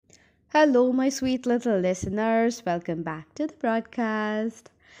Hello, my sweet little listeners. Welcome back to the broadcast.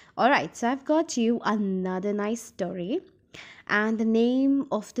 Alright, so I've got you another nice story, and the name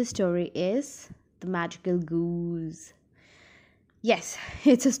of the story is The Magical Goose. Yes,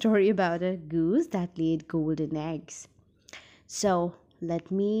 it's a story about a goose that laid golden eggs. So,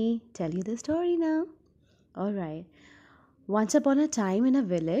 let me tell you the story now. Alright, once upon a time in a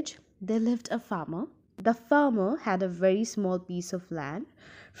village, there lived a farmer. The farmer had a very small piece of land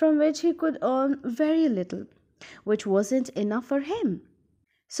from which he could earn very little, which wasn't enough for him.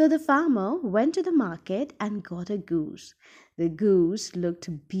 So the farmer went to the market and got a goose. The goose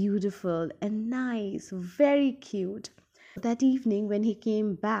looked beautiful and nice, very cute. That evening, when he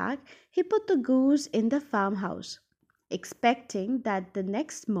came back, he put the goose in the farmhouse, expecting that the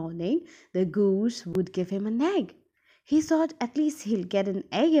next morning the goose would give him an egg. He thought at least he'll get an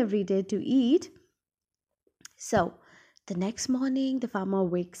egg every day to eat. So the next morning, the farmer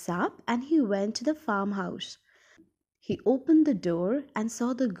wakes up and he went to the farmhouse. He opened the door and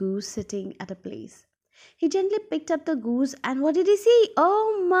saw the goose sitting at a place. He gently picked up the goose, and what did he see?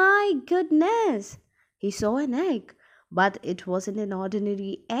 Oh my goodness! He saw an egg, but it wasn't an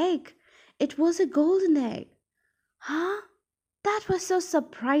ordinary egg. It was a golden egg. Huh? That was so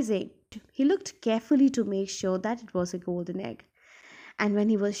surprising. He looked carefully to make sure that it was a golden egg. And when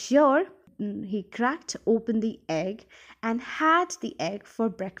he was sure, he cracked open the egg and had the egg for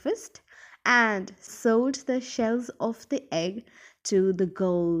breakfast and sold the shells of the egg to the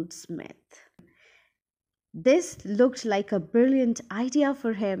goldsmith. This looked like a brilliant idea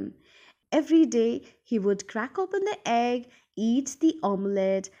for him. Every day he would crack open the egg, eat the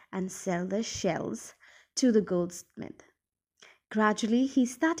omelette, and sell the shells to the goldsmith. Gradually, he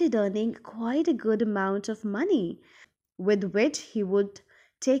started earning quite a good amount of money, with which he would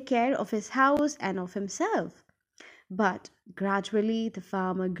take care of his house and of himself. But gradually, the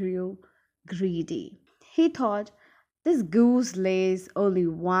farmer grew greedy. He thought, this goose lays only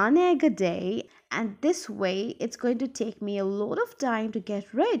one egg a day, and this way it's going to take me a lot of time to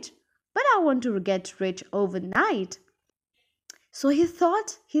get rich. But I want to get rich overnight. So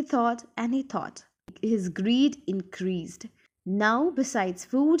and he thought. His greed increased. Now, besides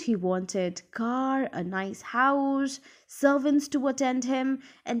food, he wanted car, a nice house, servants to attend him,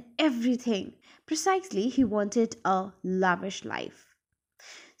 and everything. Precisely, he wanted a lavish life.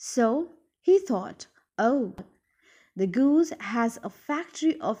 So he thought, oh, the goose has a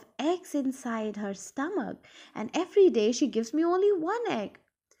factory of eggs inside her stomach, and every day she gives me only one egg.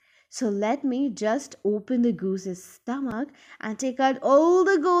 So let me just open the goose's stomach and take out all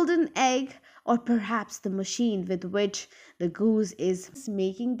the golden egg, or perhaps the machine with which the goose is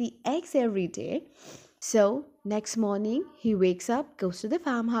making the eggs every day. So next morning he wakes up, goes to the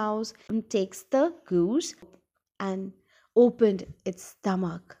farmhouse, and takes the goose and opened its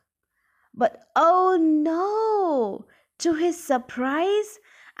stomach. But oh no! To his surprise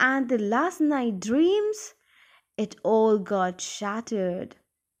and the last night dreams, it all got shattered.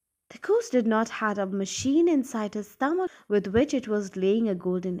 The goose did not have a machine inside his stomach with which it was laying a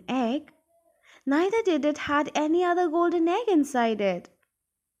golden egg. Neither did it had any other golden egg inside it.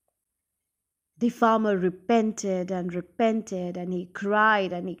 The farmer repented and he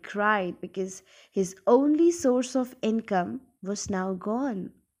cried because his only source of income was now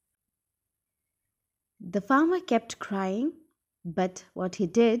gone. The farmer kept crying, but what he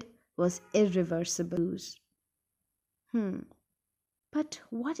did was irreversible. Hmm. But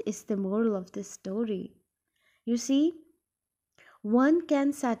what is the moral of this story? You see, one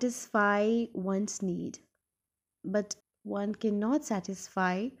can satisfy one's need, but one cannot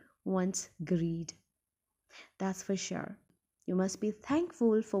satisfy one's greed. That's for sure. You must be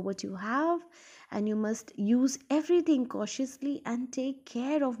thankful for what you have, and you must use everything cautiously and take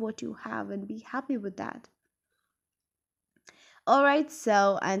care of what you have and be happy with that. Alright,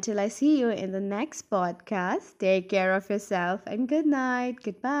 so until I see you in the next podcast, take care of yourself and good night.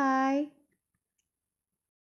 Goodbye.